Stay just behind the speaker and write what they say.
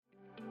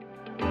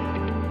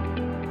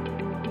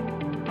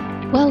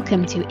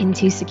Welcome to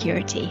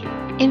IntoSecurity,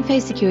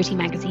 Infosecurity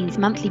magazine's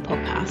monthly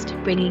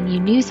podcast, bringing you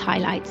news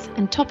highlights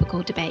and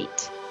topical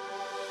debate.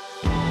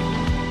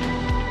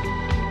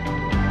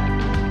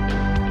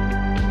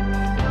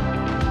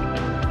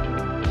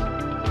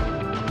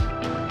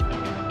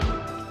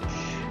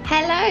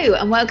 Hello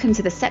and welcome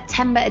to the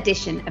September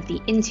edition of the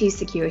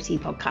IntoSecurity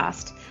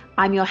podcast.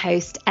 I'm your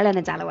host,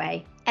 Eleanor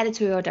Dalloway,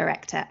 editorial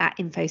director at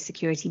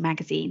Infosecurity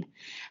magazine.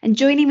 And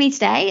joining me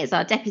today is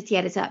our deputy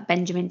editor,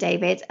 Benjamin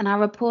David, and our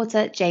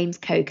reporter, James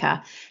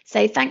Coker.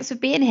 So thanks for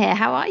being here.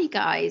 How are you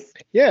guys?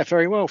 Yeah,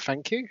 very well,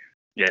 thank you.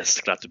 Yes,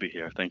 glad to be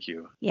here. Thank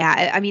you.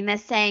 Yeah, I mean, they're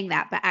saying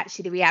that, but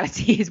actually the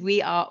reality is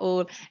we are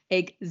all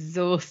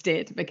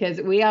exhausted because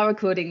we are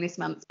recording this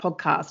month's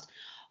podcast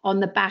on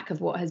the back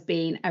of what has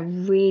been a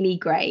really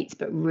great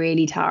but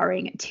really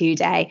tiring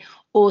 2-day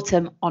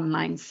autumn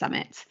online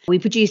summit. We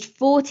produced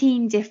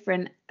 14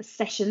 different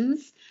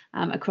sessions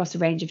across a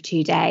range of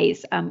 2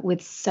 days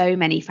with so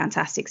many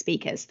fantastic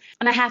speakers.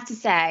 And I have to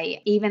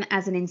say, even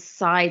as an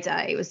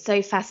insider, it was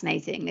so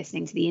fascinating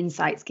listening to the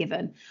insights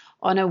given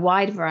on a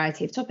wide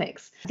variety of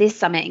topics. This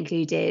summit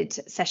included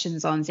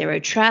sessions on zero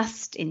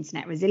trust,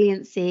 internet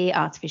resiliency,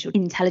 artificial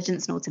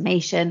intelligence and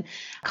automation,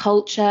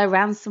 culture,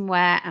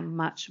 ransomware, and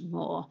much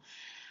more.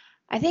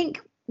 I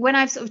think when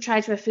I've sort of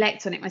tried to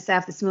reflect on it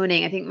myself this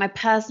morning, I think my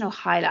personal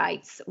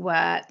highlights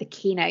were the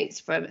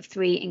keynotes from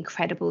 3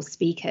 incredible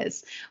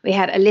speakers. We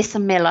had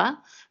Alyssa Miller,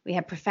 we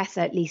had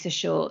Professor Lisa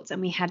Short,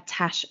 and we had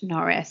Tash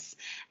Norris.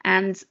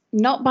 And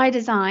not by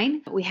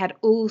design, we had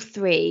all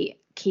 3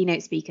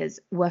 keynote speakers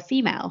were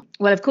female.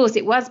 Well, of course,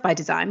 it was by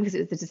design because it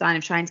was the design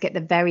of trying to get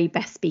the very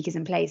best speakers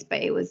in place,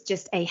 but it was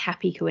just a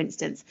happy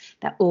coincidence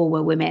that all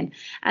were women.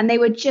 And they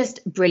were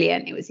just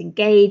brilliant. It was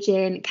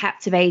engaging,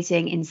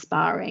 captivating,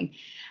 inspiring.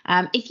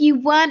 If you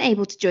weren't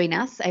able to join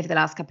us over the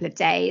last couple of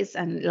days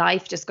and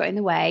life just got in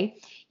the way,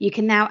 you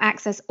can now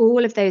access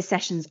all of those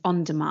sessions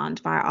on demand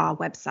via our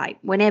website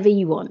whenever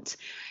you want.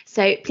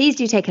 So please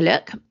do take a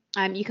look.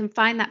 You can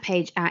find that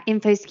page at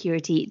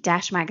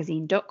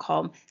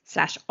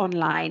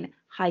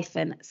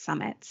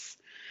infosecurity-magazine.com/online-summits.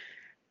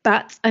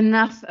 But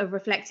enough of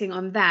reflecting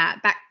on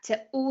that. Back to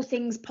all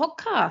things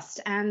podcast.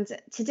 And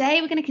today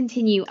we're going to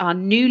continue our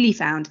newly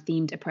found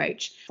themed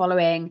approach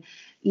following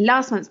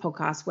last month's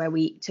podcast where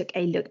we took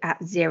a look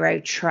at zero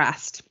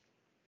trust.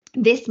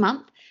 This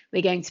month,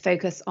 we're going to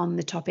focus on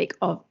the topic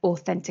of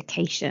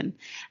authentication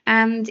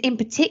and in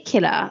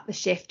particular, the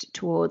shift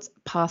towards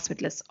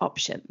passwordless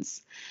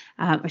options,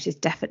 which is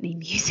definitely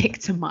music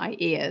to my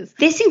ears.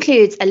 This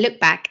includes a look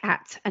back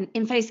at an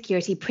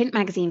Infosecurity print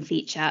magazine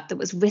feature that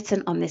was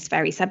written on this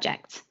very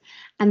subject.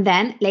 And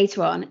then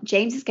later on,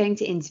 James is going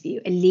to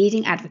interview a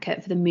leading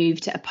advocate for the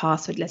move to a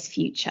passwordless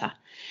future,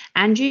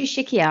 Andrew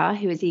Shikiar,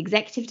 who is the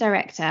executive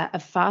director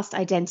of Fast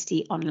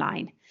Identity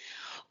Online.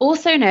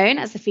 Also known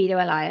as the FIDO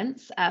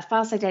Alliance,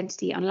 Fast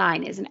Identity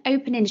Online is an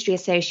open industry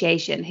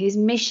association whose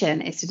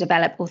mission is to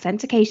develop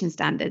authentication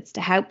standards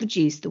to help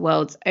reduce the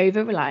world's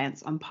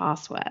over-reliance on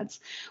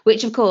passwords,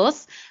 which of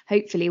course,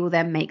 hopefully will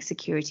then make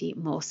security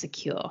more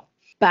secure.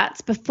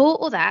 But before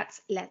all that,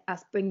 let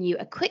us bring you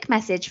a quick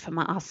message from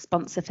our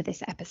sponsor for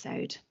this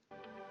episode.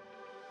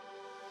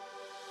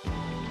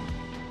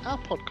 Our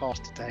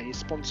podcast today is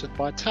sponsored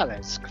by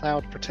Thales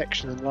Cloud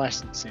Protection and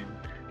Licensing,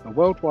 a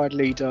worldwide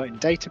leader in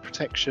data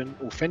protection,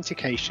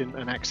 authentication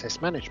and access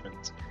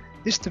management.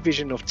 This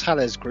division of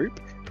Thales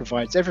Group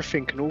provides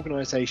everything an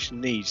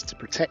organisation needs to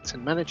protect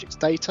and manage its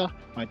data,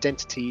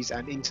 identities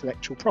and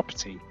intellectual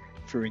property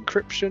through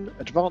encryption,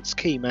 advanced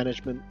key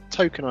management,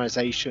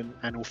 tokenization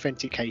and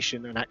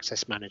authentication and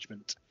access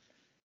management.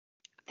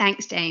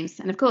 Thanks, James.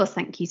 And of course,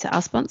 thank you to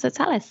our sponsor,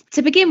 Thales.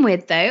 To begin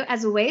with, though,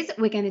 as always,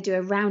 we're going to do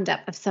a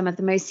roundup of some of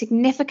the most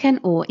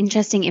significant or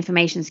interesting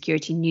information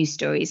security news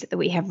stories that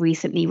we have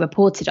recently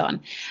reported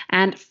on.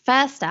 And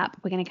first up,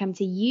 we're going to come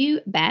to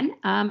you, Ben,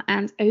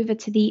 and over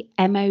to the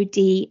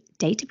MOD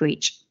data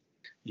breach.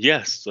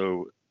 Yes,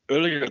 so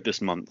earlier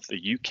this month,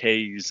 the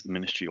UK's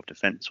Ministry of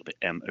Defence, or the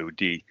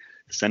MOD,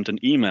 sent an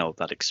email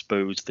that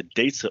exposed the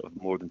data of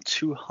more than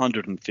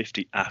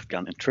 250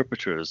 Afghan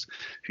interpreters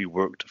who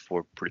worked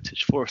for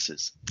British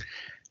forces.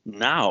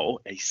 Now,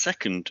 a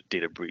second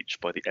data breach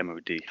by the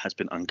MOD has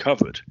been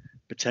uncovered,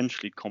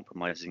 potentially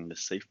compromising the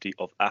safety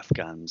of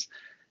Afghans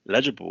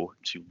eligible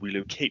to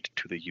relocate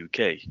to the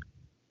UK.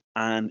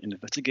 An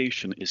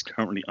investigation is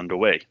currently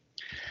underway.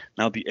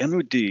 Now, the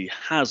MOD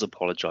has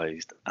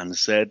apologised and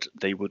said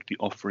they would be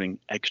offering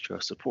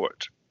extra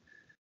support.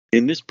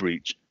 In this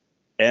breach,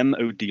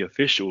 MOD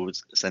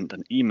officials sent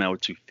an email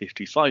to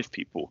 55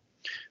 people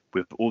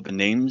with all the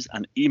names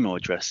and email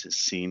addresses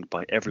seen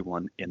by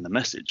everyone in the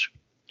message.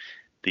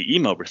 The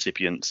email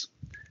recipients,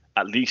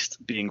 at least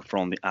being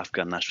from the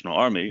Afghan National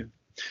Army,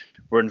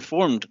 were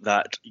informed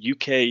that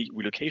UK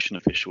relocation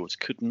officials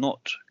could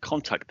not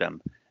contact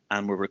them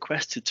and were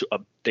requested to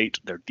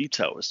update their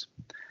details.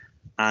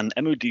 An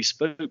MOD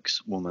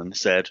spokeswoman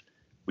said,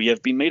 "We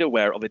have been made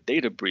aware of a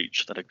data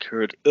breach that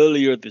occurred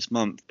earlier this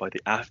month by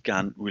the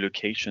Afghan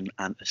Relocation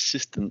and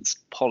Assistance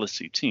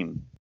Policy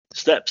Team.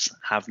 Steps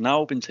have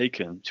now been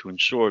taken to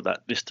ensure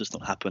that this does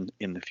not happen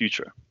in the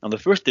future. And the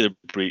first data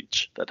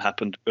breach that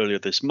happened earlier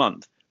this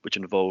month, which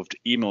involved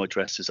email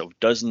addresses of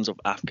dozens of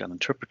Afghan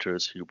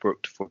interpreters who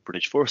worked for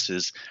British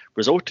forces,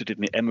 resulted in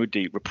the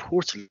MOD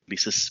reportedly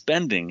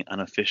suspending an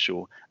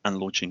official and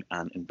launching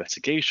an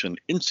investigation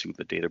into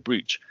the data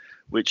breach,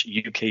 which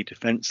UK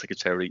Defence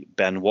Secretary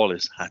Ben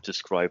Wallace had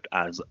described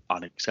as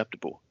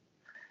unacceptable.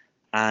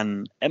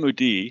 An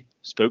MOD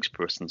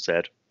spokesperson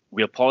said,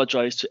 "We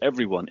apologise to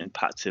everyone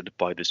impacted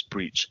by this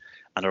breach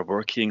and are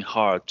working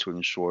hard to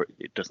ensure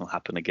it does not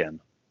happen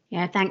again."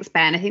 Yeah, thanks,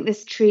 Ben. I think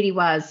this truly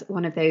was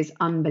one of those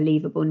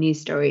unbelievable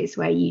news stories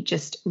where you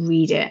just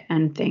read it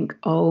and think,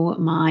 oh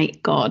my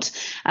God.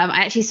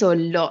 I actually saw a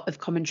lot of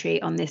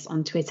commentary on this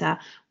on Twitter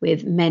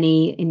with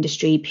many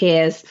industry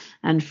peers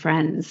and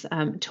friends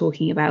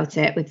talking about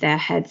it with their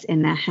heads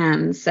in their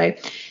hands. So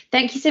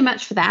thank you so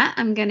much for that.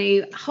 I'm going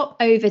to hop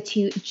over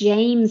to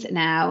James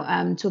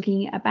now,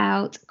 talking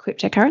about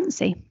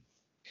cryptocurrency.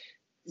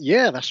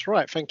 Yeah, that's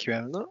right. Thank you,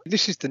 Eleanor.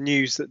 This is the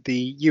news that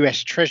the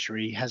US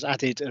Treasury has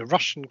added a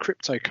Russian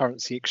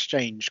cryptocurrency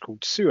exchange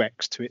called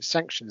Suex to its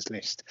sanctions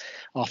list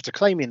after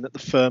claiming that the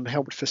firm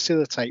helped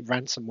facilitate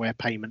ransomware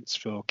payments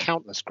for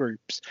countless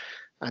groups.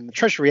 And the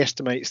Treasury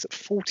estimates that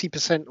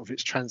 40% of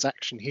its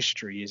transaction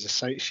history is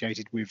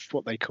associated with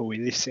what they call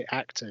illicit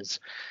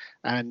actors.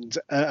 And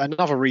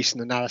another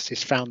recent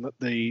analysis found that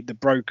the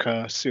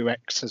broker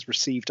Suex has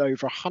received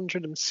over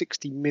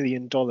 $160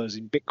 million in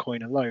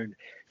Bitcoin alone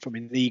from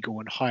illegal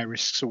and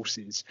high-risk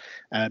sources.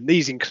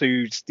 These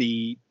include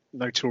the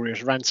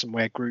notorious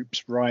ransomware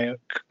groups Ryuk,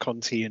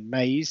 Conti, and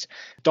Maze,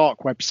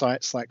 dark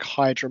websites like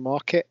Hydra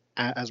Market,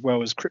 as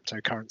well as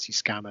cryptocurrency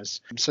scammers.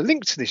 So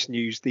linked to this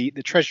news, the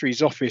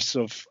Treasury's Office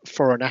of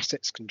Foreign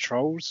Assets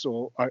Controls,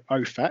 or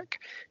OFAC,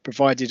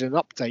 provided an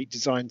update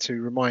designed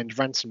to remind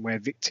ransomware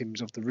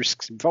victims of the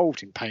risks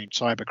involved in paying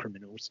cyber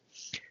criminals.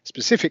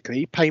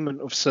 Specifically,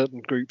 payment of certain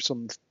groups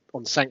on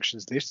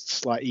sanctions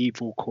lists like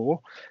Evil Core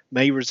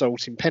may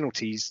result in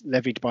penalties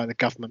levied by the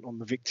government on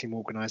the victim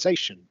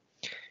organisation.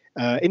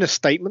 In a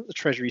statement, the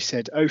Treasury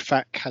said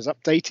OFAC has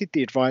updated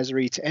the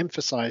advisory to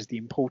emphasise the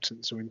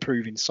importance of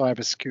improving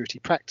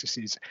cybersecurity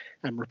practices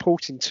and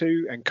reporting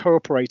to and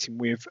cooperating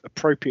with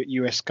appropriate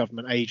US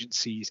government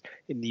agencies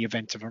in the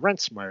event of a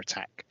ransomware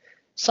attack.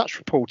 Such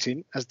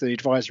reporting, as the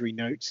advisory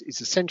notes,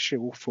 is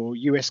essential for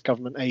US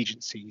government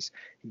agencies,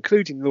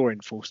 including law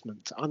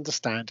enforcement, to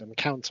understand and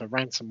counter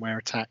ransomware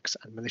attacks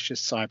and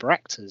malicious cyber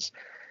actors.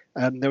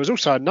 There was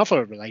also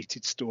another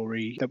related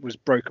story that was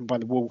broken by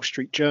the Wall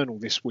Street Journal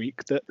this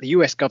week that the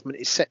US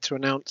government is set to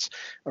announce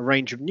a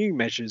range of new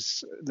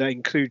measures that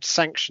include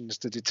sanctions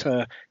to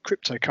deter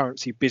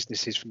cryptocurrency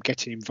businesses from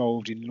getting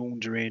involved in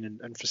laundering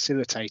and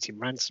facilitating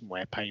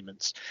ransomware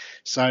payments.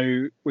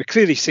 So we're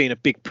clearly seeing a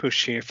big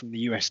push here from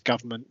the US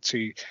government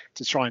to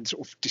try and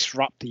sort of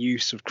disrupt the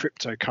use of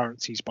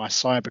cryptocurrencies by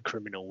cyber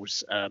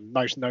criminals,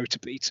 most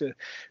notably to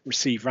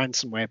receive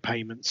ransomware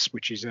payments,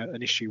 which is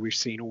an issue we've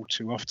seen all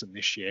too often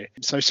this year.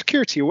 So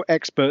security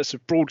experts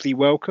have broadly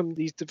welcomed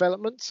these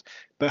developments,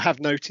 but have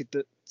noted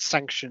that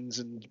sanctions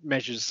and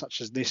measures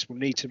such as this will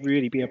need to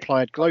really be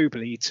applied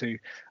globally to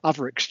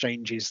other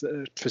exchanges that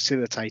are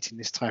facilitating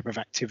this type of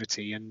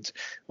activity. And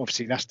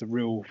obviously that's the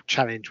real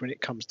challenge when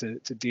it comes to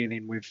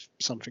dealing with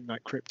something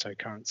like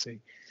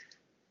cryptocurrency.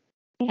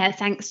 Yeah,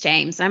 thanks,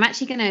 James. I'm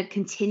actually going to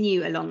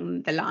continue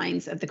along the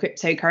lines of the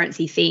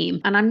cryptocurrency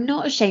theme. And I'm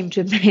not ashamed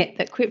to admit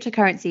that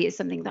cryptocurrency is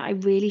something that I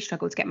really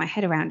struggle to get my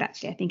head around,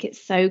 actually. I think it's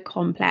so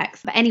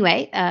complex. But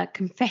anyway,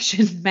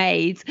 confession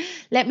made.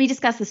 Let me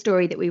discuss the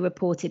story that we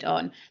reported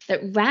on,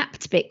 that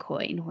wrapped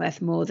Bitcoin,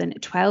 worth more than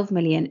 $12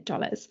 million,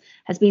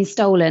 has been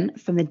stolen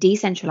from the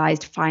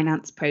decentralized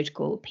finance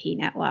protocol P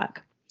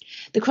Network.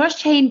 The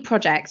cross-chain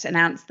project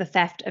announced the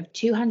theft of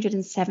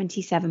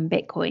 277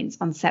 bitcoins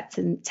on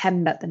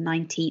September the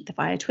 19th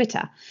via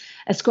Twitter,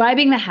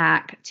 ascribing the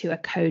hack to a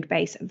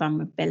code-base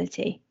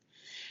vulnerability.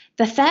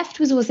 The theft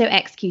was also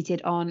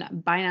executed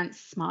on Binance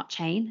Smart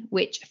Chain,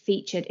 which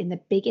featured in the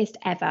biggest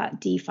ever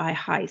DeFi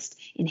heist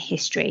in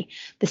history,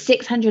 the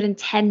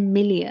 610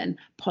 million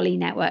Poly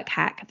network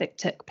hack that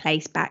took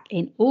place back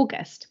in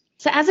August.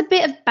 So as a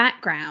bit of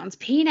background,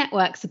 P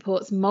Network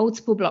supports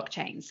multiple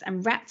blockchains,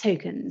 and wrapped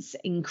tokens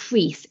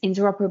increase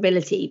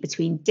interoperability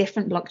between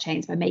different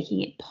blockchains by making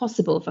it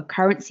possible for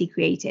currency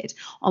created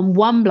on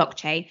one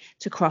blockchain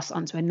to cross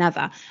onto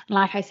another. And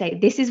like I say,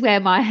 this is where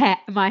my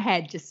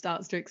head just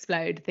starts to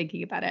explode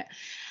thinking about it.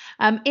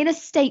 In a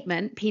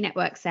statement, P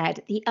Network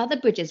said the other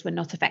bridges were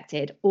not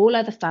affected. All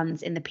other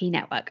funds in the P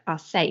Network are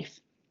safe.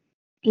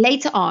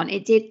 Later on,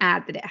 it did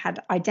add that it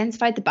had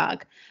identified the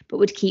bug, but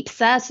would keep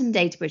certain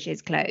data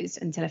bridges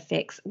closed until a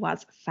fix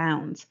was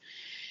found.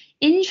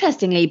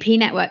 Interestingly, P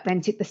Network then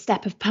took the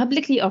step of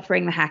publicly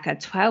offering the hacker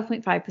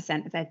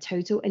 12.5% of their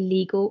total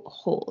illegal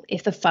haul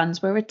if the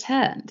funds were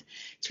returned,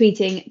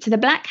 tweeting, "To the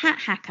black hat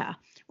hacker,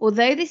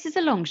 although this is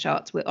a long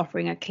shot, we're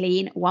offering a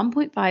clean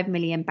 1.5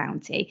 million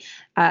bounty,"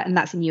 and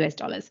that's in US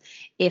dollars,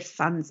 if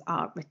funds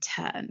are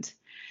returned.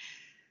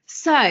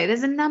 So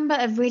there's a number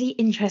of really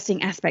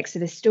interesting aspects to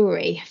this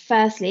story.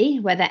 Firstly,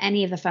 whether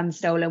any of the funds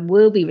stolen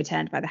will be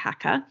returned by the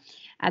hacker,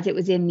 as it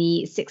was in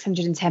the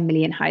 610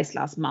 million heist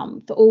last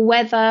month, or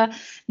whether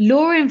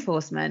law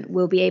enforcement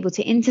will be able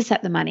to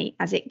intercept the money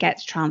as it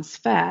gets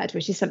transferred,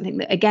 which is something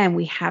that, again,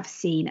 we have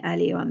seen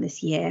earlier on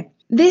this year.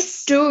 This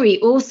story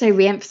also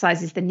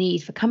re-emphasizes the need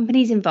for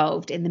companies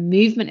involved in the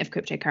movement of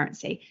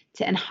cryptocurrency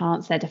to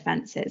enhance their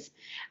defenses,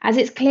 as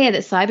it's clear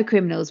that cyber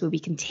criminals will be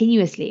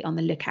continuously on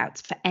the lookout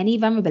for any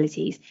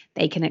vulnerabilities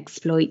they can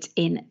exploit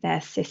in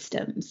their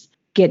systems.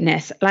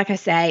 Goodness, like I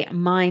say,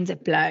 mind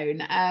blown.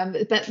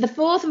 But the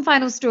fourth and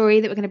final story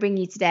that we're going to bring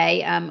you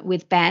today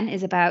with Ben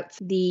is about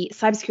the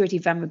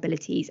cybersecurity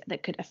vulnerabilities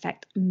that could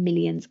affect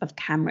millions of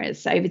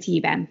cameras. So over to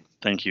you, Ben.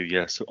 Thank you.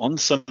 Yeah. So on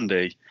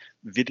Sunday,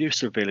 video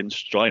surveillance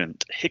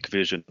giant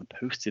Hikvision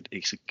posted a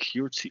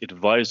security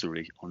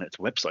advisory on its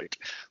website,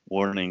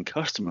 warning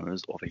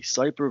customers of a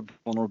cyber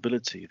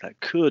vulnerability that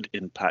could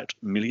impact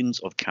millions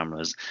of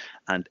cameras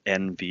and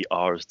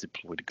NVRs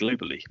deployed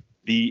globally.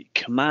 The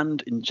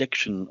command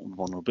injection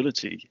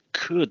vulnerability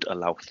could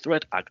allow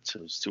threat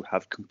actors to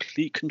have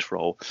complete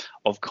control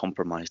of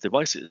compromised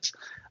devices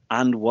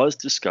and was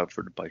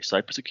discovered by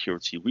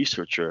cybersecurity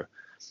researcher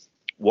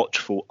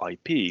Watchful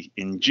IP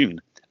in June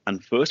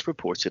and first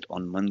reported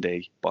on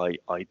Monday by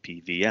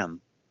IPVM.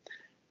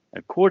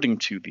 According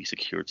to the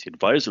security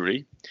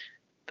advisory,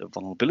 the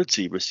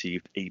vulnerability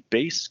received a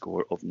base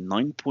score of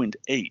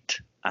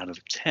 9.8 out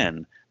of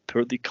 10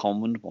 per the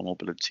Common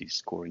Vulnerability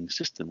Scoring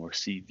System, or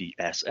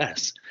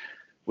CVSS,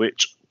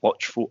 which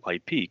Watchful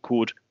IP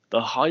called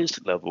the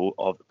highest level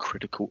of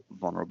critical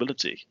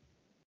vulnerability.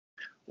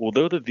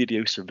 Although the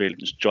video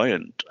surveillance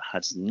giant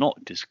has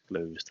not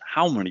disclosed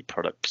how many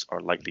products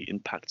are likely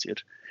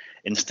impacted,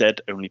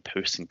 instead only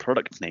posting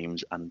product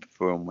names and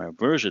firmware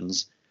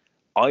versions,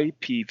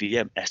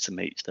 IPVM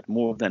estimates that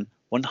more than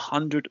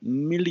 100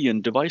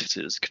 million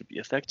devices could be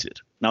affected.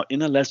 Now,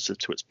 in a letter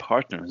to its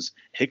partners,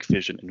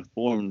 Hikvision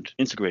informed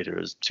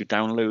integrators to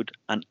download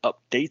an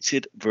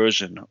updated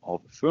version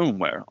of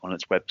firmware on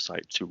its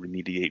website to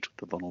remediate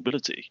the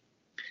vulnerability.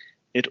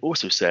 It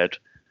also said,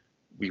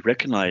 "We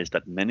recognize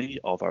that many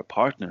of our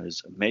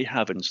partners may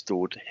have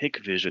installed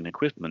Hikvision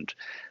equipment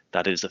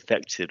that is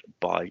affected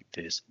by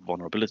this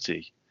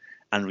vulnerability,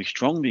 and we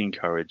strongly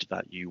encourage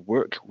that you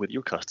work with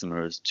your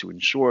customers to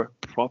ensure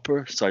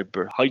proper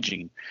cyber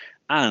hygiene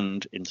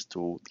and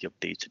install the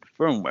updated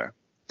firmware."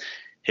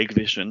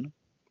 Hikvision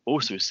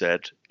also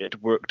said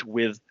it worked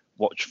with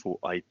Watchful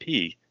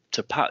IP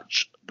to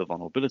patch the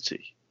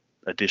vulnerability.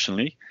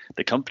 Additionally,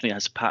 the company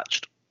has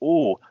patched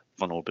all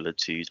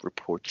vulnerabilities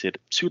reported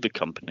to the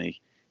company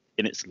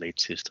in its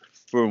latest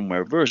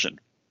firmware version.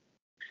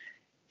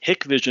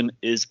 Hikvision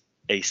is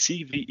a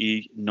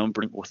CVE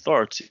numbering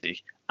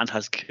authority and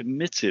has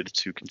committed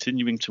to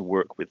continuing to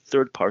work with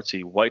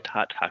third-party white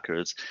hat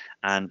hackers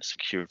and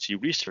security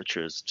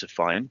researchers to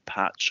find,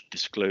 patch,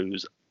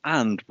 disclose,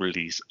 and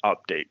release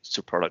updates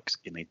to products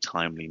in a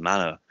timely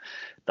manner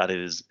that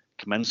is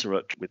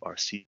commensurate with our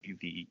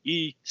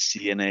CVE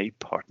CNA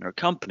partner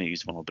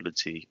companies'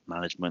 vulnerability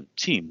management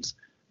teams,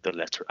 the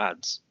letter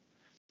adds.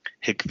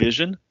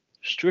 Hikvision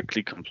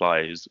strictly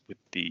complies with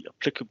the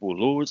applicable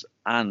laws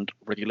and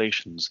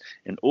regulations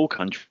in all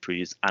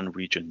countries and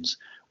regions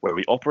where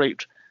we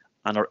operate,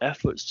 and our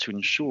efforts to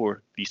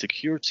ensure the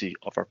security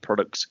of our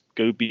products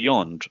go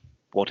beyond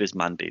what is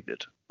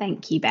mandated.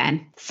 Thank you,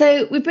 Ben.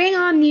 So we bring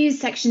our news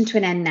section to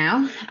an end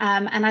now,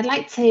 and I'd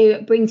like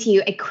to bring to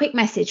you a quick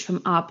message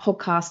from our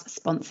podcast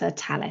sponsor,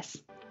 Thales.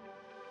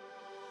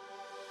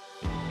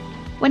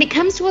 When it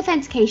comes to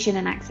authentication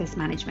and access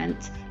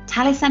management,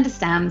 Thales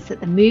understands that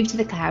the move to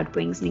the cloud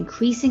brings an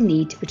increasing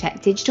need to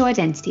protect digital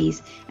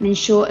identities and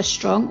ensure a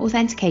strong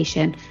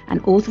authentication and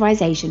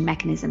authorization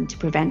mechanism to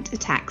prevent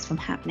attacks from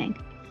happening.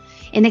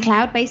 In a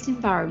cloud-based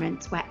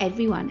environment where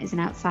everyone is an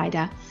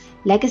outsider,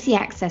 legacy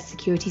access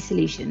security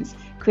solutions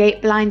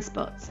create blind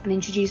spots and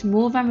introduce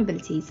more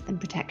vulnerabilities than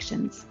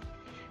protections.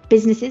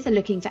 Businesses are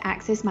looking for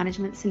access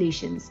management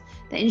solutions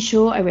that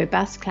ensure a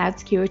robust cloud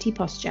security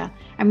posture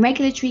and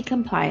regulatory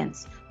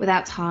compliance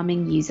without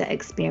harming user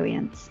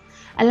experience,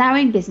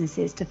 allowing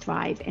businesses to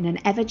thrive in an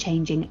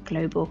ever-changing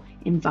global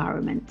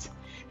environment.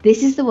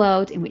 This is the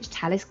world in which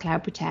Thales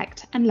Cloud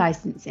Protect and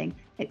licensing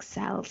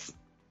excels.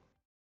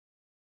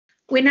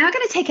 We're now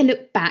going to take a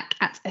look back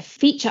at a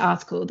feature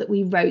article that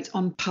we wrote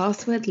on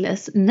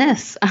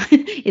passwordlessness.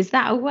 Is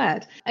that a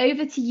word?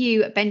 Over to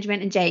you,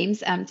 Benjamin and James,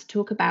 to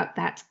talk about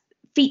that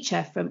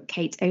feature from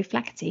Kate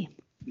O'Flaherty.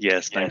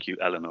 Yes, thank you,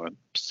 Eleanor.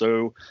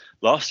 So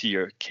last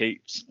year,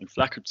 Kate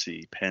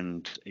O'Flaherty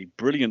penned a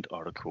brilliant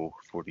article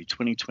for the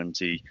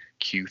 2020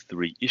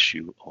 Q3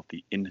 issue of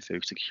the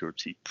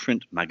Infosecurity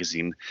print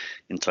magazine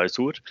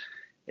entitled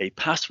 "A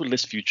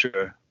Passwordless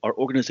Future, Are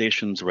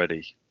Organizations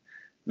Ready?"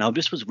 Now,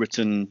 this was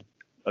written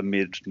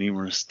amid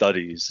numerous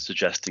studies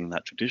suggesting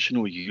that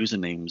traditional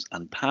usernames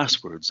and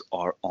passwords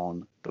are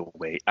on the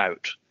way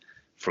out.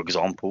 For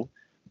example,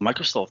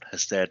 Microsoft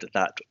has said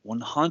that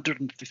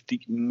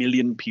 150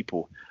 million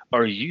people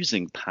are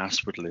using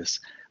passwordless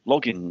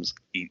logins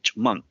each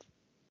month.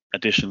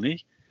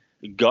 Additionally,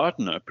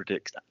 Gartner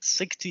predicts that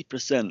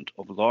 60%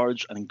 of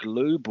large and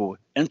global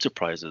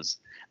enterprises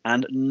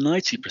and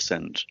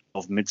 90%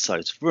 of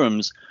mid-sized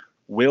firms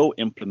will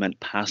implement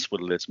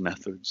passwordless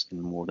methods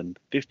in more than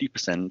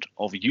 50%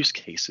 of use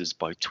cases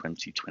by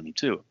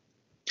 2022.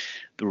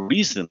 The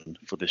reason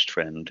for this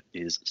trend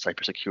is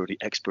cybersecurity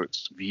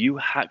experts view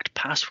hacked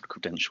password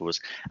credentials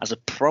as a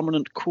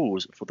prominent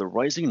cause for the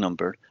rising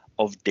number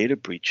of data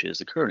breaches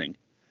occurring,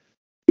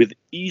 with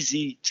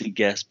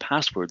easy-to-guess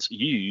passwords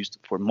used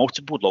for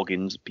multiple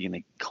logins being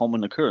a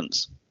common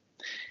occurrence.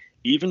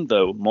 Even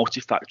though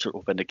multi-factor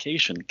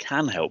authentication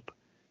can help,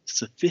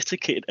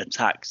 sophisticated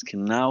attacks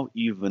can now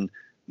even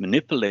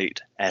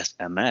manipulate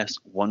SMS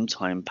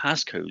one-time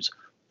passcodes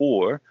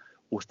or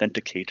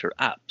authenticator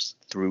apps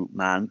through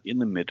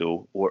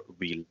man-in-the-middle or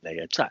relay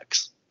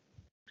attacks.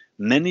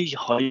 Many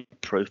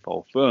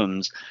high-profile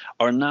firms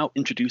are now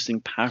introducing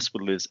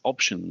passwordless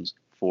options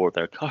for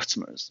their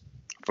customers.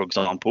 For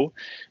example,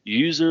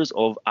 users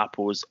of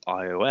Apple's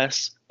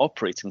iOS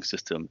operating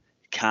system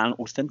can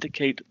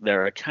authenticate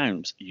their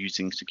accounts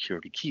using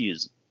security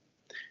keys.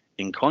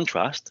 In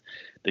contrast,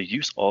 the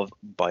use of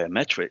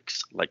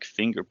biometrics like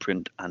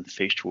fingerprint and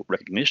facial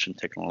recognition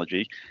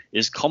technology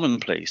is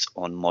commonplace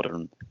on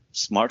modern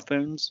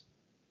smartphones.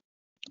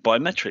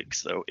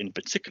 Biometrics, though, in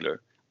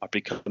particular, are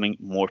becoming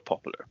more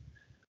popular,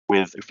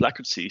 with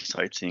Infosecurity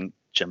citing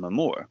Gemma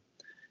Moore,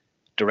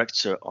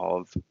 director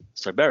of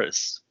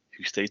Cyberis,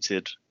 who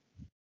stated,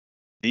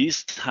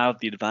 "These have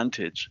the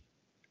advantage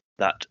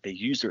that a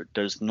user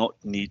does not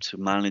need to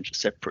manage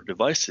separate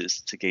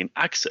devices to gain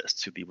access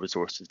to the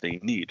resources they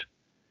need.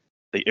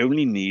 They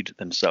only need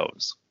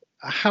themselves."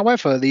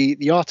 However,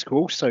 the article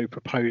also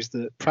proposed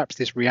that perhaps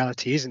this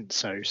reality isn't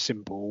so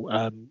simple,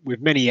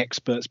 with many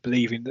experts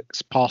believing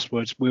that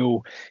passwords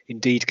will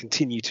indeed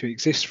continue to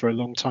exist for a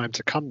long time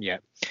to come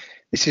yet.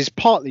 This is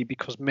partly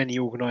because many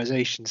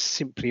organisations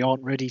simply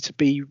aren't ready to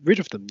be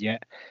rid of them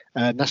yet,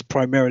 and that's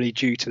primarily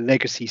due to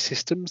legacy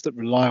systems that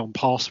rely on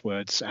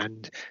passwords,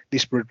 and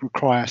this would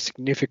require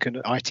significant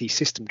IT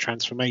system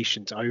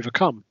transformation to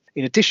overcome.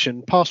 In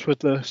addition,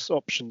 passwordless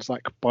options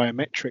like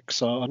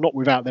biometrics are not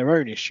without their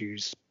own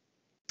issues.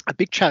 A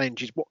big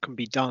challenge is what can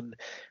be done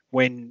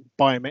when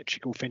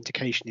biometric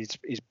authentication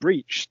is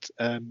breached,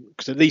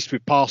 because at least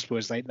with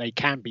passwords they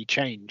can be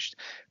changed,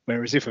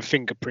 whereas if a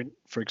fingerprint,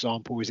 for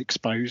example, is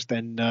exposed,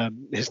 then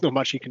there's not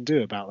much you can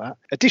do about that.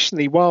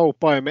 Additionally, while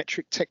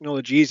biometric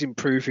technology is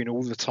improving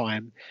all the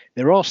time,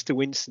 there are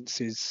still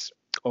instances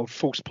of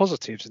false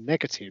positives and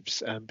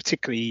negatives,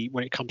 particularly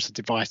when it comes to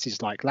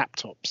devices like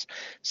laptops.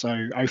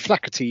 So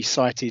O'Flaherty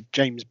cited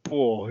James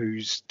Bohr,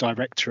 who's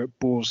director at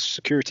Bohr's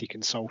security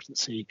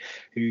consultancy,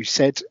 who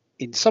said,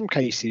 "In some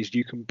cases,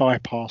 you can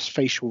bypass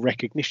facial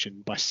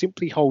recognition by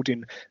simply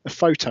holding a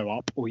photo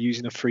up or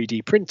using a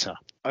 3D printer."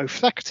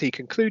 O'Flaherty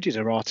concluded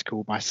her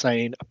article by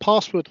saying, "A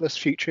passwordless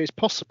future is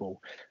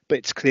possible, but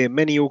it's clear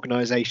many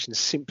organisations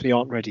simply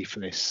aren't ready for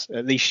this,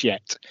 at least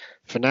yet.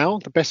 For now,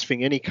 the best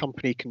thing any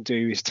company can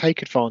do is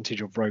take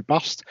advantage of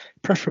robust,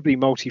 preferably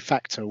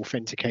multi-factor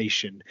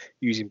authentication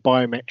using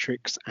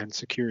biometrics and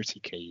security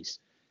keys."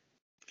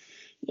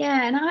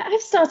 Yeah, and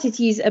I've started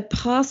to use a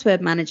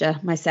password manager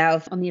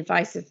myself on the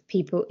advice of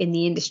people in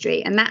the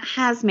industry, and that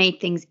has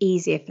made things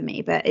easier for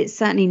me, but it's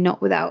certainly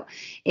not without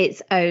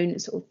its own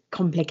sort of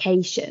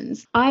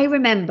complications. I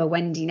remember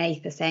Wendy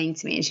Nather saying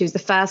to me, and she was the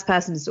first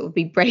person to sort of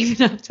be brave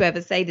enough to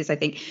ever say this, I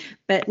think,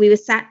 but we were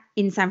sat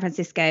in San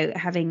Francisco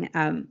having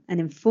an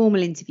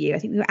informal interview. I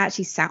think we were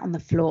actually sat on the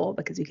floor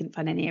because we couldn't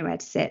find anywhere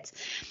to sit.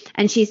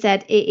 And she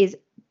said, it is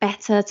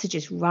better to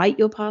just write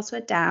your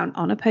password down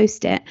on a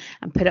post-it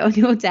and put it on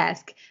your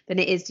desk than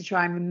it is to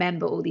try and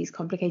remember all these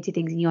complicated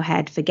things in your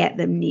head, forget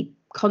them, need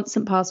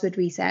constant password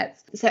resets.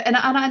 So, and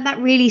that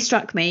really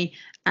struck me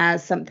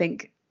as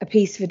something, a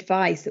piece of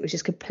advice that was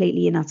just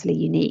completely and utterly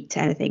unique to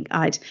anything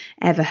I'd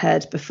ever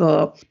heard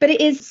before. But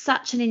it is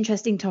such an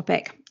interesting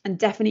topic, and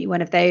definitely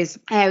one of those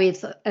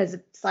areas as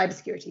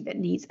cybersecurity that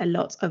needs a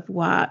lot of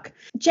work.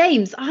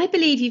 James, I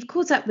believe you've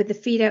caught up with the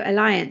FIDO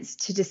Alliance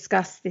to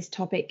discuss this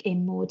topic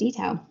in more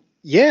detail.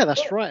 Yeah,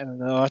 that's right.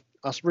 And I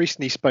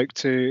recently spoke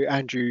to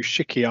Andrew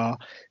Shikiar,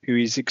 who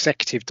is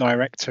Executive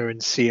Director and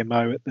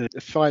CMO at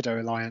the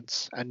FIDO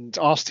Alliance, and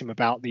asked him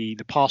about the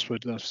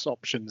passwordless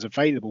options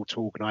available to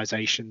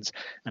organisations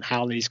and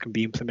how these can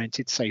be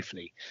implemented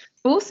safely.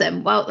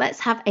 Awesome. Well, let's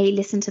have a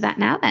listen to that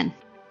now then.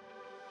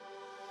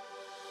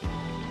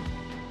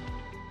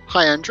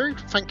 Hi Andrew,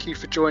 thank you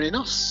for joining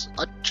us.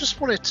 I just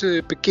wanted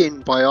to begin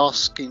by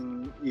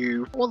asking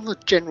you, what are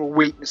the general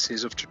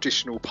weaknesses of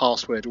traditional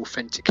password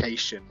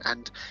authentication,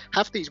 and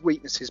have these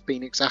weaknesses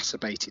been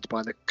exacerbated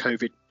by the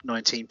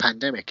COVID-19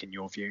 pandemic in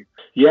your view?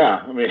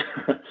 Yeah, I mean,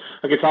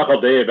 I could talk all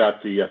day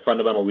about the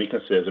fundamental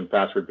weaknesses in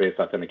password-based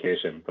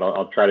authentication, but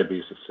I'll try to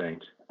be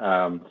succinct.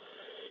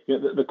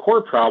 The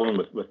core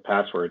problem with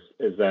passwords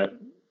is that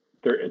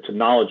it's a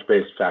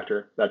knowledge-based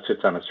factor that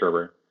sits on a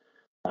server.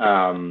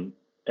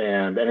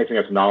 And anything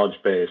that's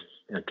knowledge-based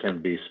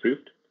can be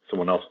spoofed.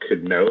 Someone else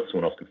could know,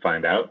 someone else could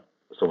find out,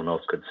 someone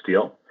else could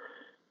steal.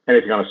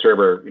 anything on a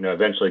server,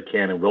 eventually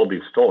can and will be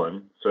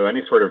stolen. So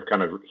any sort of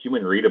kind of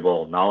human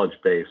readable,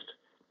 knowledge-based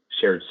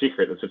shared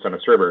secret that sits on a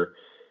server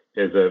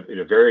is a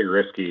very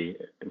risky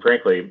and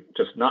frankly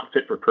just not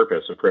fit for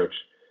purpose approach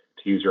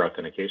to user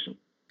authentication.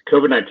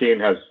 COVID-19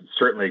 has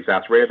certainly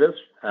exacerbated this.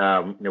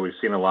 We've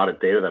seen a lot of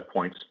data that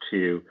points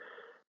to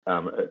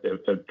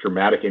a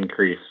dramatic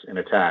increase in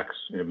attacks,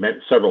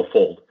 several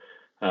fold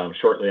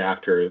shortly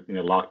after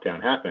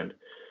lockdown happened,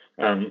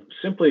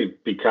 simply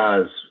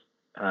because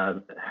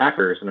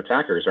hackers and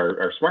attackers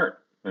are smart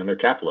and they're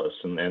capitalists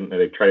and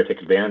they try to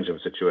take advantage of a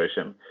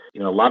situation.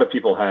 A lot of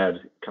people had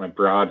kind of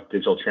broad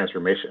digital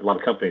transformation. A lot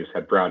of companies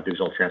had broad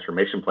digital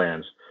transformation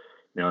plans,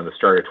 in the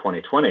start of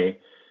 2020,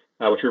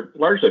 which were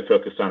largely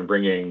focused on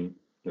bringing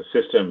the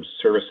systems,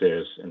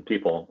 services, and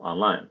people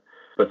online.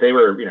 But they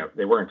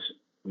weren't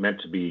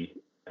meant to be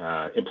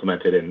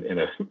implemented in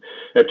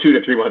a 2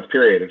 to 3 month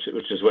period,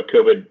 which is what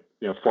COVID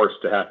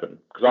forced to happen.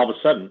 Because all of a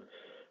sudden,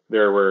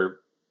 there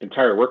were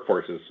entire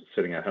workforces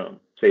sitting at home.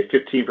 Say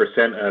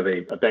 15% of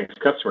a bank's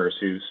customers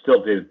who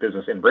still did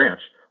business in branch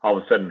all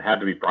of a sudden had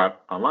to be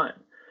brought online,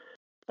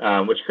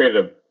 which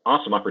created an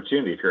awesome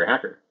opportunity if you're a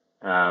hacker,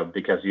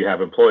 because you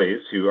have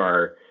employees who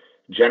are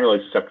generally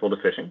susceptible to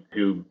phishing,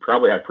 who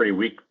probably have pretty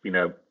weak,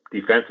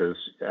 defenses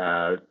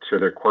to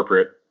their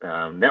corporate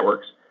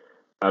networks,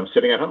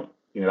 sitting at home.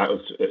 That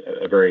was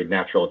a very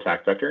natural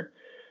attack vector.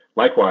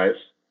 Likewise,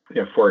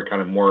 for a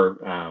kind of more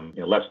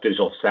less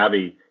digital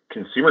savvy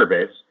consumer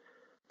base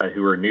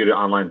who are new to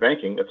online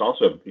banking, it's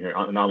also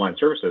on online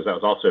services. That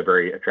was also a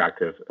very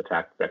attractive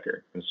attack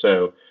vector. And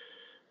so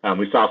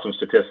we saw some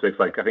statistics,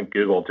 like I think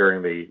Google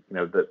during the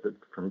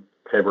from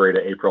February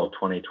to April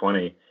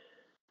 2020,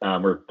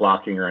 we're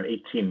blocking around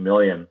 18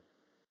 million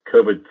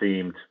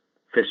COVID-themed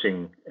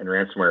phishing and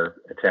ransomware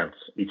attempts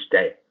each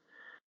day.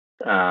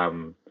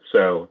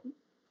 So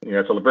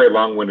it's a very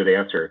long-winded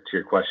answer to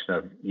your question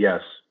of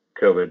yes,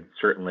 COVID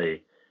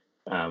certainly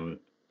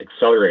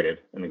accelerated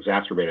and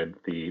exacerbated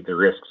the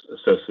risks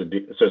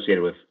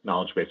associated with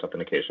knowledge-based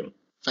authentication.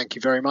 Thank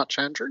you very much,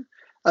 Andrew.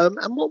 And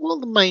what are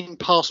the main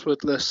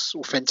passwordless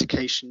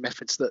authentication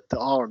methods that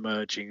are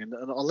emerging, and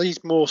are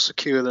these more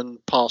secure than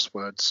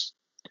passwords?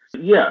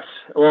 Yes.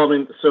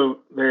 Well, so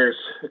there's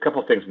a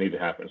couple of things that need to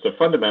happen. So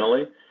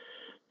fundamentally,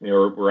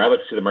 where I like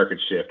to see the market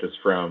shift is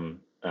from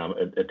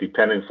a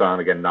dependence on,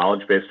 again,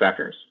 knowledge-based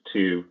factors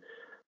to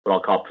what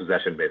I'll call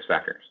possession-based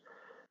factors.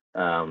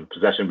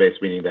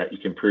 Possession-based meaning that you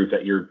can prove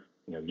that you're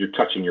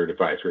touching your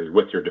device or you're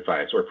with your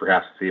device, or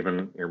perhaps it's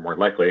even, you're more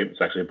likely,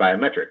 it's actually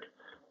biometric,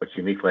 which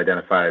uniquely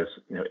identifies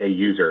a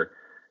user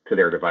to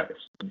their device.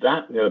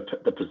 That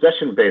the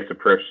possession-based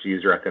approach to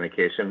user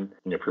authentication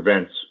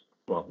prevents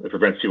people.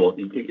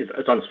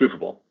 It's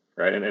unspoofable,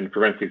 right? And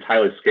prevents these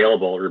highly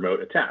scalable remote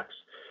attacks.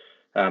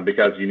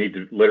 Because you need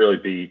to literally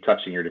be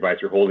touching your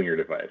device or holding your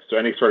device. So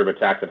any sort of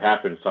attack that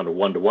happens on a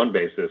one-to-one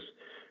basis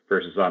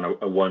versus on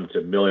a one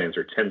to millions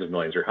or tens of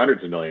millions or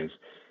hundreds of millions,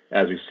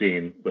 as we've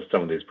seen with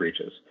some of these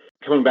breaches.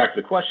 Coming back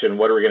to the question,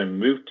 what are we going to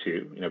move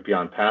to,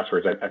 beyond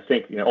passwords? I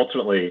think,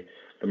 ultimately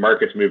the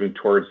market's moving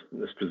towards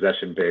this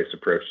possession-based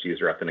approach to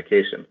user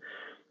authentication.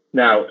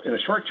 Now, in the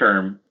short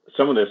term,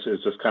 some of this is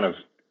just kind of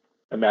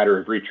a matter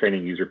of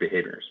retraining user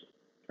behaviors,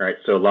 right?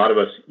 So a lot of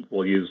us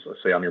will use, let's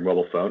say on your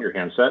mobile phone, your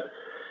handset,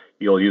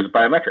 you'll use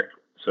biometric.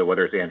 So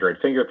whether it's Android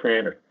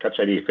fingerprint or Touch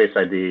ID, Face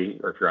ID,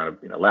 or if you're on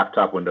a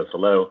laptop, Windows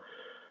Hello,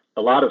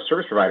 a lot of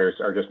service providers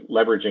are just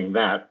leveraging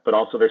that, but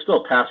also there's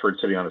still a password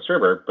sitting on the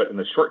server, but in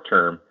the short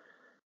term,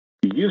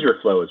 the user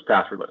flow is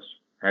passwordless,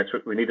 right? So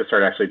we need to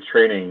start actually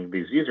training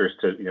these users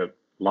to,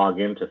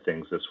 log into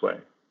things this way.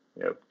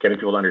 Getting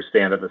people to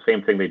understand that the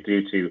same thing they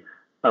do to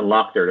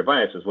unlock their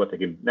device is what they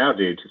can now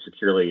do to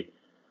securely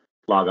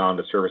log on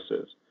to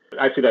services.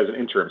 I see that as an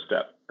interim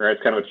step, right?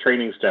 It's kind of a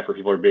training step where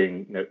people are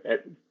being,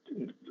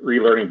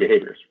 relearning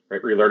behaviors,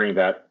 right? Relearning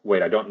that,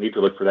 wait, I don't need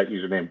to look for that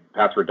username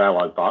password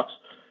dialog box.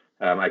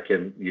 I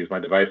can use my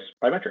device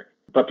biometric.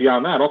 But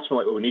beyond that,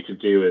 ultimately what we need to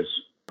do is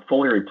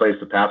fully replace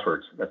the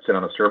passwords that sit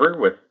on the server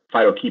with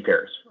FIDO key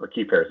pairs, or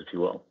key pairs, if you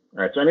will.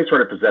 All right, so any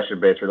sort of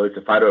possession-based, or at least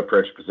a FIDO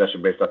approach to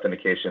possession-based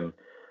authentication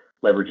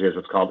leverages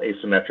what's called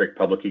asymmetric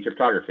public key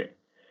cryptography,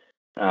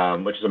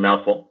 which is a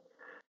mouthful.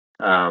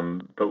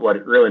 But what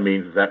it really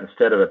means is that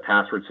instead of a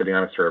password sitting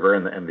on a server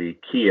and the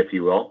key, if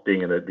you will,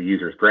 being in the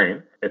user's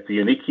brain, it's a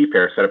unique key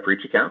pair set up for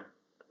each account,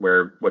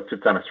 where what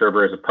sits on a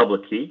server is a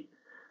public key,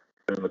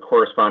 and the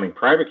corresponding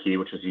private key,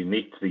 which is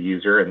unique to the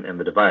user and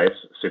the device,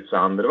 sits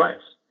on the device.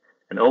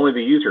 And only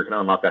the user can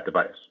unlock that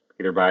device,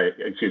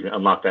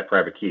 unlock that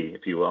private key,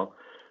 if you will,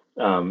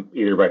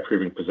 either by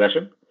proving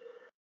possession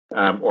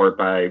or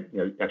by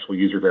actual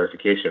user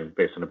verification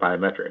based on a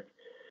biometric.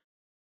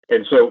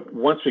 And so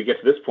once we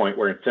get to this point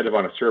where instead of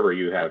on a server,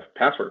 you have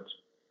passwords,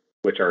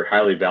 which are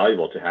highly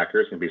valuable to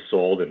hackers, can be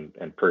sold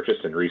and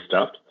purchased and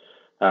restuffed.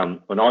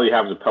 When all you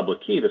have is a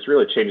public key, this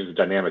really changes the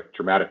dynamic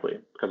dramatically,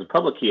 because a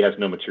public key has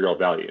no material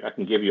value. I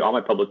can give you all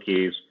my public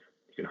keys,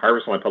 you can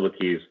harvest all my public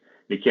keys,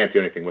 and you can't do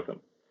anything with them.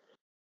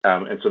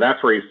 And so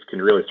that's where you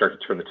can really start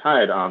to turn the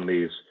tide on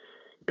these,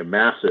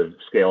 massive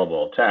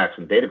scalable attacks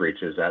and data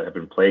breaches that have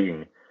been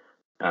plaguing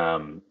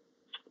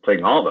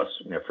all of us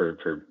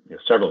for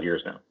several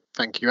years now.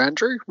 Thank you,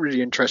 Andrew.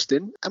 Really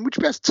interesting. And would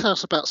you be able to tell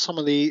us about some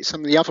of the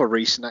other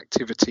recent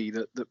activity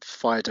that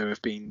FIDO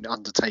have been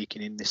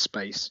undertaking in this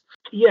space?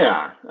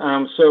 Yeah.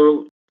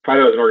 So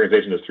FIDO as an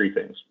organization does three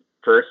things.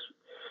 First,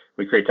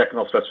 we create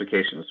technical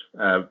specifications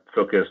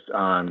focused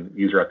on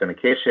user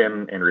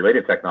authentication and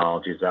related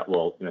technologies that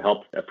will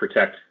help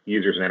protect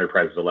users and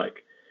enterprises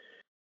alike.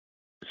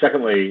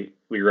 Secondly,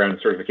 we run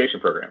certification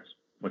programs,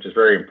 which is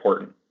very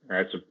important.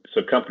 Right?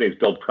 So companies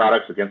build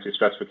products against these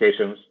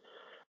specifications.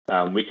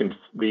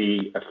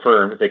 We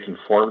affirm that they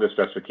conform to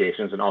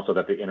specifications and also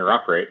that they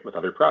interoperate with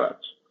other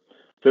products.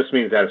 This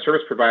means that a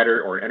service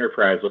provider or an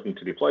enterprise looking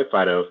to deploy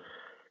FIDO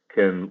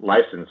can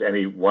license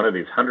any one of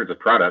these hundreds of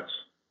products,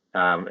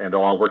 and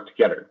they'll all work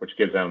together, which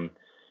gives them,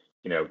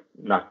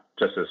 not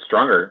just a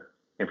stronger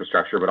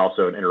infrastructure, but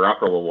also an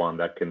interoperable one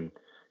that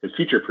is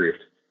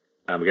future-proofed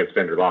against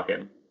vendor lock-in.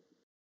 And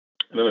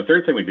then the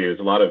third thing we do is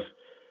a lot of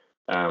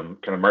kind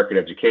of market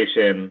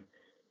education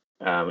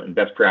and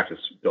best practice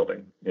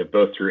building,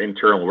 both through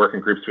internal working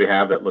groups we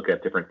have that look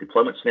at different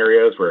deployment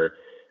scenarios where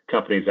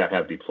companies that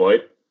have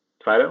deployed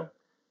FIDO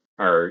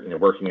are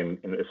working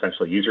in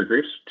essentially user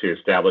groups to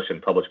establish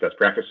and publish best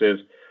practices,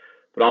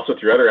 but also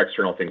through other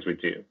external things we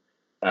do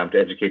to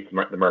educate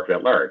the market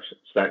at large.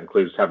 So that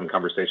includes having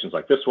conversations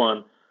like this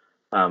one.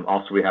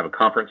 Also, we have a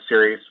conference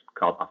series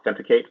called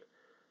Authenticate,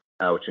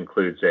 which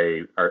includes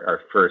our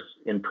first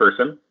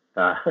in-person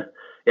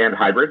and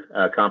hybrid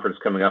conference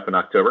coming up in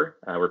October,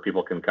 where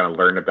people can kind of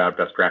learn about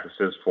best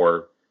practices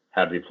for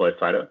how to deploy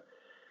FIDO.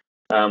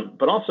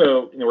 But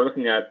also, we're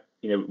looking at,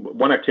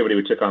 one activity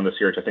we took on this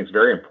year, which I think is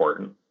very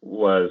important,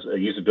 was a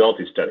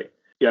usability study.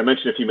 I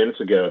mentioned a few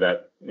minutes ago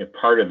that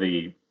part of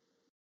the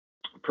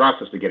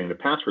process to getting to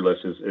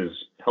passwordless is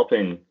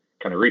helping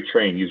kind of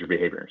retrain user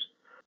behaviors.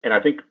 And I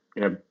think,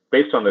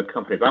 based on the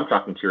companies I'm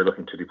talking to who are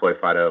looking to deploy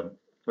FIDO,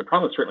 the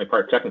problem is certainly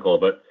part technical,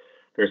 but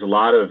there's a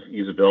lot of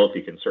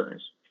usability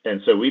concerns.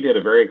 And so we did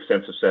a very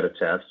extensive set of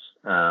tests,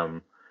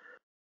 and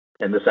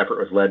this effort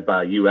was led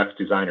by UX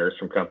designers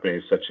from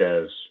companies such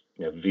as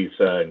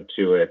Visa,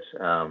 Intuit,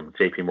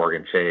 JP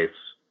Morgan Chase,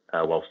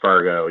 Wells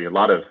Fargo, a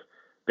lot of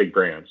big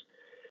brands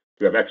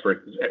who have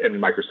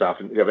and Microsoft,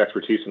 and who have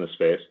expertise in this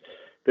space.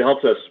 They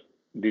helped us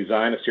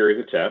design a series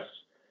of tests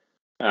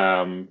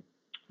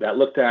that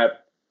looked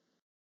at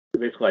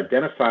basically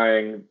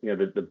identifying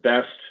the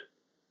best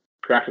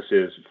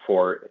practices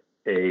for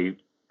a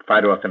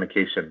FIDO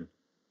authentication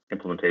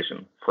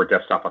implementation for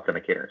desktop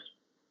authenticators,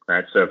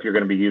 right? So if you're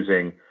going to be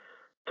using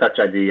Touch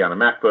ID on a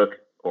MacBook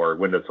or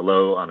Windows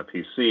Hello on a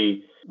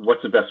PC,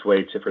 what's the best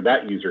way for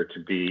that user to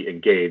be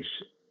engaged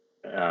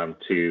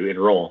to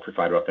enroll for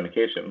FIDO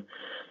authentication?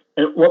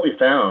 And what we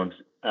found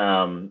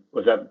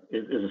was that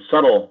is a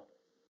subtle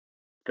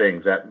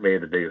things that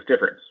made the biggest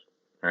difference,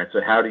 right?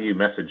 So how do you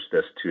message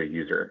this to a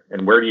user,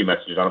 and where do you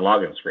message it on a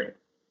login screen,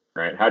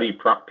 right? How do you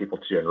prompt people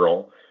to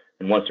enroll?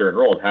 And once they're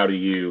enrolled, how do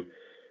you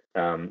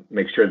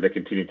make sure that they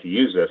continue to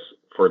use this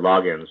for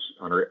logins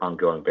on an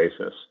ongoing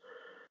basis?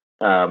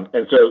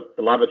 And so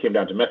a lot of it came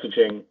down to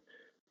messaging,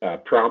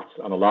 prompts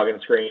on a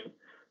login screen,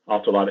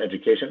 also a lot of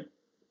education.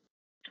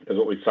 Because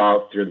what we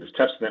saw through this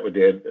testing that we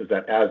did is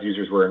that as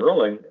users were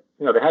enrolling,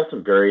 they had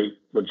some very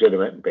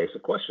legitimate and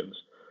basic questions.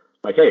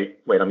 Like, hey,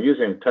 wait, I'm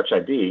using Touch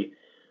ID.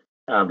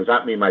 Does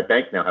that mean my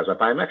bank now has a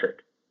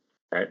biometric?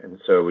 Right?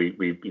 And so we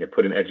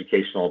put in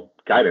educational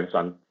guidance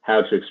on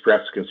how to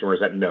express to consumers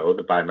that no,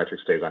 the biometric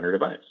stays on your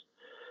device.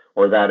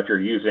 Or that if you're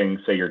using,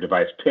 say, your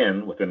device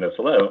PIN within this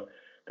hello,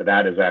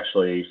 that is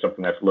actually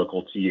something that's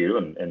local to you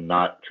and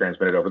not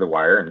transmitted over the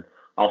wire, and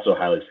also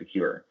highly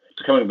secure.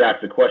 So coming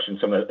back to the question,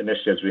 some of the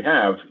initiatives we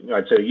have,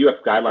 I'd say the UX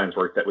guidelines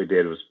work that we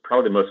did was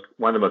probably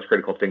one of the most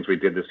critical things we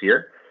did this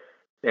year.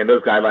 And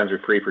those guidelines are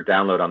free for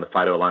download on the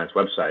FIDO Alliance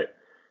website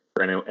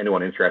for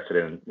anyone interested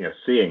in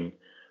seeing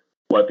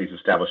what these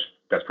established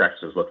best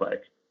practices look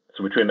like.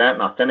 So between that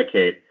and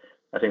Authenticate,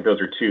 I think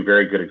those are two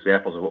very good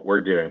examples of what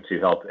we're doing to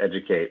help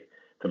educate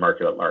the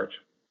market at large.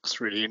 That's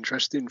really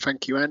interesting.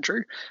 Thank you,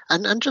 Andrew.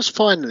 And just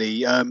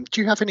finally,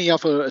 do you have any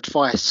other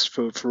advice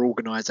for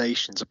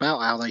organizations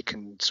about how they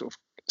can sort of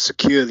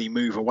securely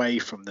move away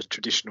from the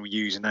traditional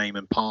username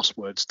and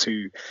passwords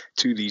to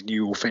these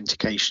new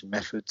authentication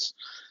methods?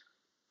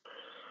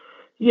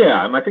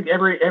 Yeah, and I think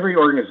every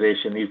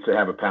organization needs to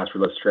have a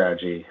passwordless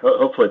strategy.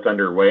 Hopefully it's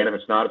underway, and if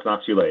it's not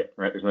too late,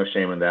 right? There's no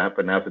shame in that,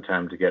 but now's the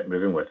time to get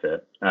moving with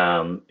it.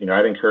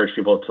 I'd encourage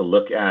people to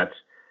look at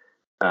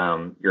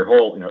your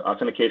whole,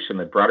 authentication,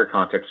 the broader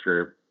context for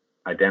your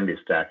identity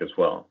stack as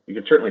well. You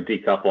can certainly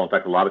decouple. In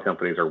fact, a lot of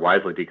companies are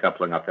wisely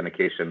decoupling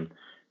authentication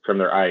from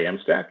their IAM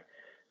stack,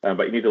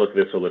 but you need to look at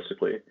this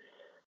holistically.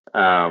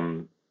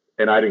 And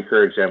I'd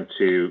encourage them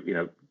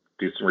to,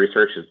 do some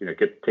research,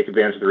 take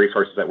advantage of the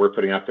resources that we're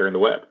putting out there in the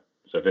web.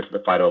 So visit the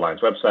FIDO Alliance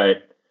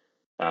website,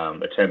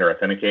 attend our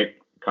Authenticate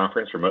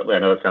conference remotely. I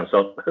know that sounds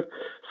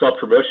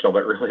self-promotional,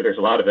 but really there's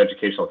a lot of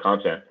educational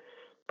content,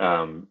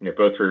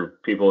 both for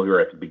people who are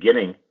at the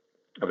beginning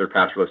their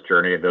passwordless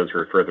journey and those who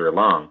are further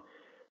along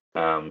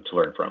to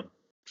learn from.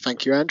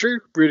 Thank you, Andrew.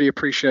 Really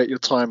appreciate your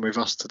time with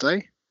us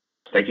today.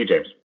 Thank you,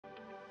 James.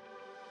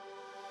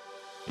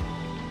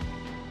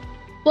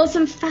 Well,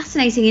 some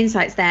fascinating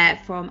insights there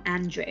from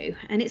Andrew,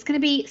 and it's going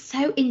to be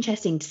so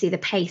interesting to see the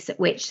pace at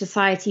which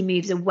society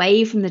moves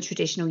away from the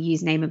traditional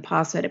username and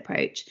password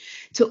approach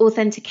to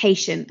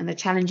authentication and the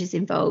challenges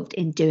involved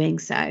in doing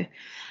so.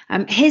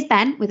 Here's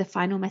Ben with a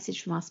final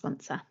message from our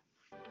sponsor.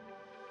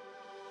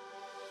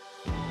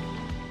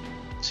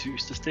 To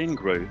sustain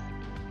growth,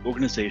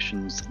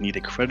 organizations need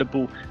a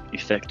credible,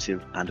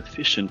 effective, and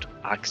efficient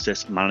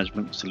access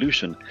management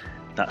solution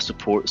that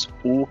supports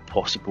all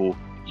possible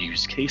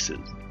use cases.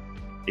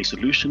 A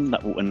solution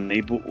that will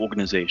enable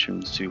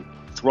organizations to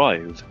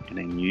thrive in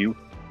a new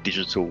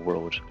digital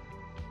world.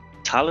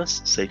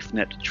 Thales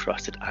SafeNet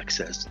Trusted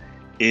Access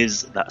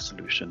is that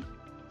solution.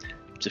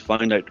 To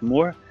find out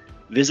more,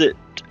 visit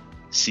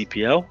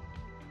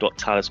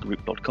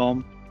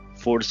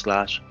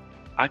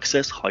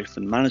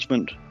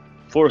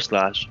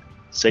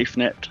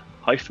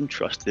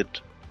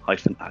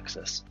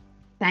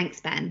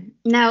Thanks, Ben.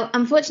 Now,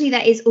 unfortunately,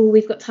 that is all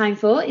we've got time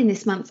for in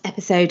this month's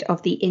episode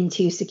of the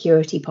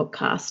IntoSecurity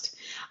podcast.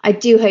 I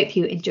do hope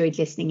you enjoyed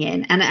listening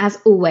in. And as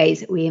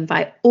always, we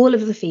invite all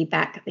of the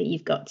feedback that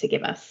you've got to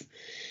give us.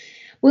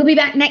 We'll be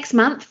back next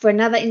month for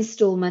another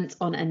instalment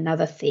on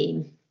another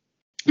theme.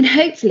 And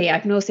hopefully I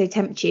can also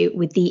tempt you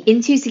with the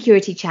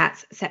IntoSecurity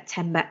Chats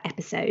September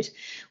episode,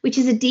 which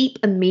is a deep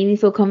and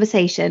meaningful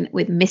conversation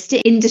with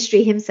Mr.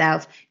 Industry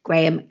himself,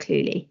 Graham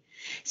Cluley.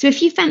 So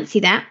if you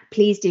fancy that,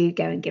 please do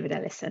go and give it a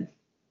listen.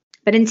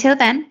 But until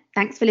then,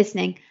 thanks for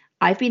listening.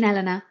 I've been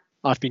Eleanor.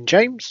 I've been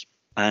James.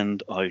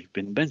 And I've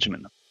been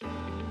Benjamin.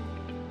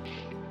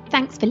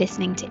 Thanks for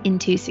listening to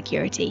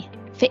IntoSecurity.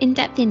 For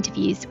in-depth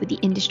interviews with the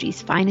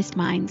industry's finest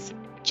minds,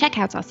 check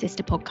out our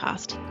sister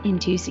podcast,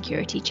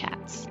 IntoSecurity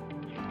Chats.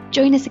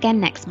 Join us again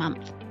next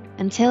month.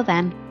 Until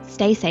then,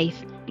 stay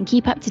safe and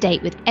keep up to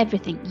date with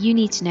everything you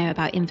need to know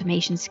about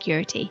information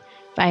security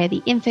via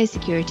the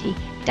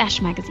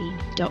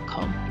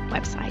Infosecurity-magazine.com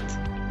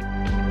website.